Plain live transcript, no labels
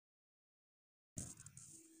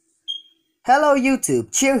Hello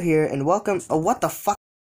YouTube, Chill here and welcome. Oh, what the fuck?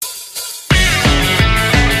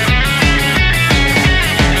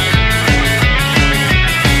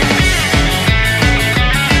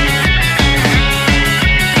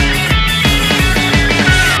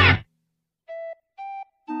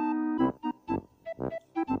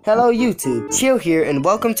 Hello YouTube, Chill here and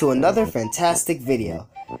welcome to another fantastic video.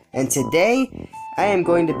 And today, I am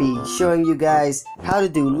going to be showing you guys how to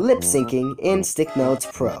do lip syncing in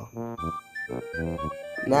StickNotes Pro.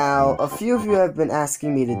 Now, a few of you have been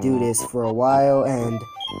asking me to do this for a while, and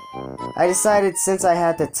I decided since I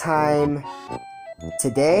had the time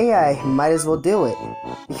today, I might as well do it.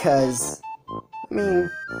 Because, I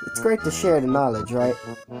mean, it's great to share the knowledge, right?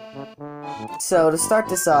 So, to start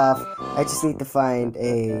this off, I just need to find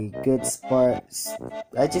a good spot.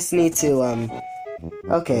 I just need to,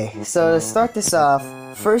 okay, so to start this off,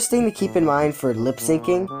 first thing to keep in mind for lip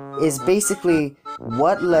syncing is basically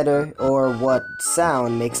what letter or what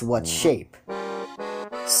sound makes what shape.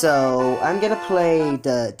 So, I'm gonna play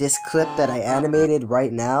this clip that I animated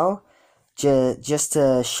right now, just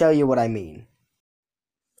to show you what I mean.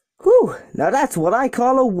 Whew, now that's what I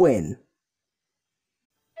call a win.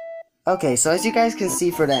 Okay, so as you guys can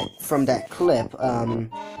see from that clip,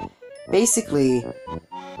 basically,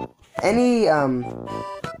 any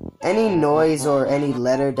noise or any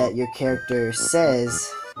letter that your character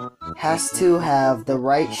says has to have the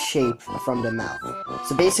right shape from the mouth.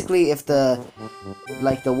 So basically, if the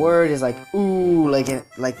word is like ooh, like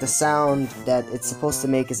the sound that it's supposed to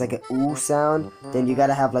make is like an ooh sound, then you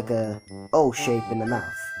gotta have like a O shape in the mouth.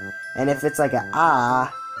 And if it's like a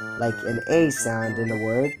ah, like an A sound in the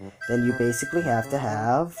word, then you basically have to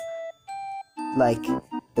have, like,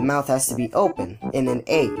 the mouth has to be open in an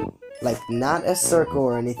A. Like, not a circle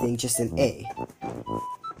or anything, just an A.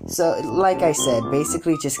 So, like I said,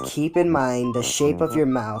 basically just keep in mind the shape of your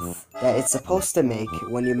mouth that it's supposed to make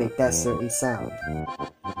when you make that certain sound.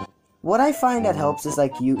 What I find that helps is,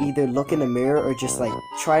 like, you either look in the mirror or just, like,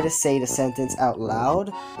 try to say the sentence out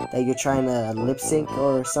loud that you're trying to lip sync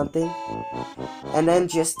or something. And then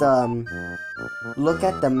just, look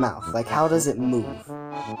at the mouth. Like, how does it move?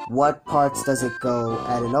 What parts does it go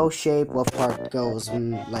at an O shape? What part goes,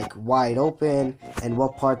 like, wide open? And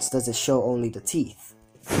what parts does it show only the teeth?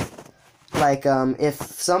 Like, if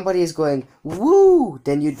somebody is going, woo,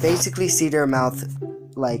 then you'd basically see their mouth,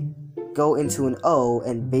 like, go into an O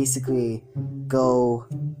and basically go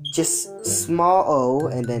just small O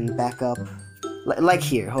and then back up like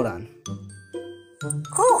here. Hold on.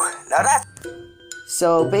 Whew, now that.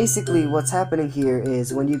 So basically what's happening here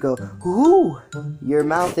is when you go whoo, your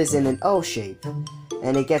mouth is in an O shape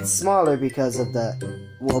and it gets smaller because of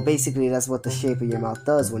well, basically that's what the shape of your mouth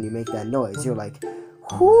does when you make that noise. You're like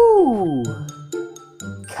whoo.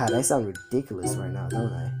 God, I sound ridiculous right now,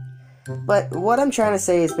 don't I? But what I'm trying to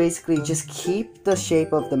say is basically just keep the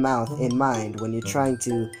shape of the mouth in mind when you're trying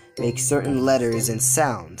to make certain letters and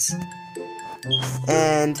sounds.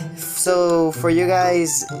 And so for you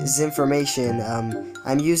guys' information,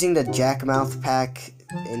 I'm using the Jack Mouth pack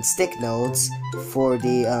in StickNotes for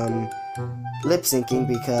the lip syncing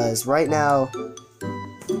because right now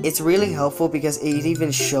it's really helpful because it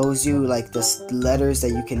even shows you like the letters that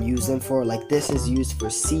you can use them for. Like this is used for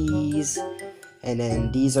C's. And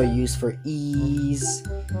then these are used for E's,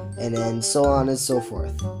 and then so on and so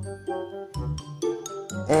forth.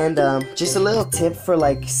 And just a little tip for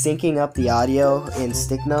like syncing up the audio in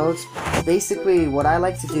StickNotes. Basically, what I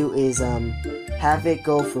like to do is have it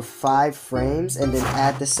go for 5 frames and then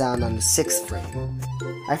add the sound on the 6th frame.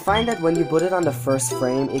 I find that when you put it on the 1st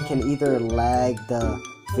frame, it can either lag the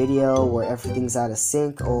video where everything's out of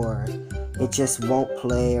sync, or it just won't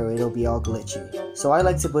play, or it'll be all glitchy. So I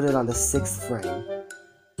like to put it on the 6th frame.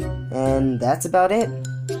 And that's about it.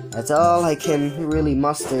 That's all I can really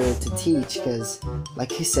muster to teach, because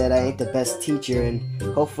like I said, I ain't the best teacher, and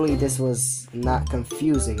hopefully this was not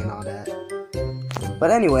confusing and all that.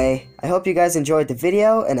 But anyway, I hope you guys enjoyed the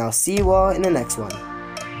video, and I'll see you all in the next one.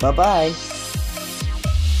 Bye bye.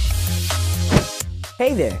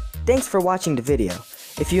 Hey there, thanks for watching the video.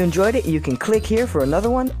 If you enjoyed it, you can click here for another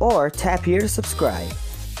one or tap here to subscribe.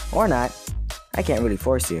 Or not. I can't really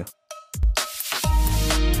force you.